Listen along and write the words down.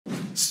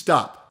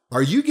Stop.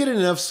 Are you getting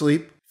enough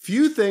sleep?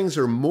 Few things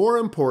are more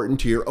important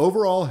to your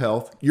overall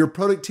health, your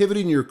productivity,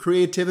 and your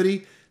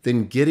creativity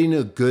than getting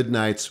a good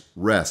night's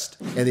rest.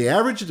 And the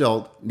average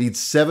adult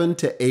needs 7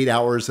 to 8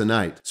 hours a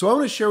night. So I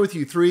want to share with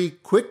you 3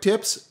 quick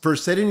tips for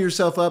setting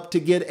yourself up to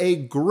get a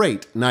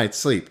great night's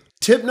sleep.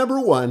 Tip number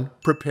 1,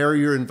 prepare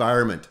your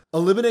environment.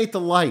 Eliminate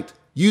the light.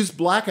 Use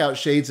blackout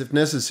shades if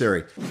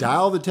necessary.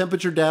 Dial the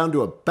temperature down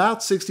to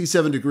about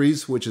 67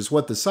 degrees, which is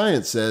what the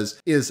science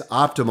says is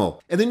optimal.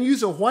 And then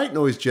use a white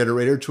noise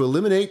generator to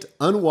eliminate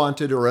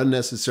unwanted or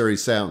unnecessary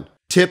sound.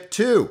 Tip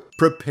 2,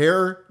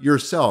 prepare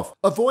yourself.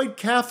 Avoid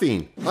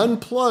caffeine,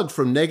 unplug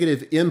from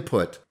negative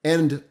input,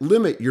 and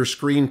limit your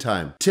screen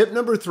time. Tip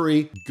number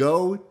 3,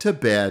 go to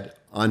bed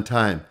on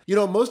time. You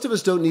know, most of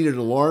us don't need an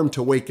alarm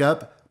to wake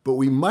up, but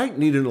we might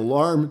need an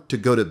alarm to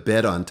go to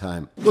bed on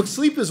time. Look,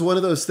 sleep is one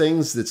of those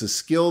things that's a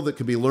skill that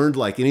can be learned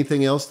like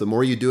anything else. The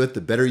more you do it,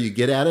 the better you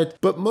get at it.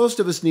 But most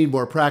of us need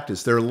more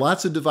practice. There are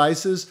lots of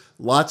devices,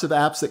 lots of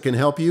apps that can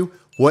help you.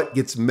 What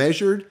gets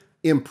measured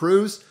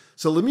improves.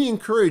 So let me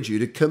encourage you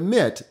to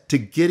commit to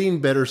getting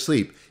better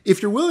sleep.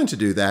 If you're willing to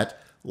do that,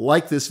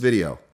 like this video.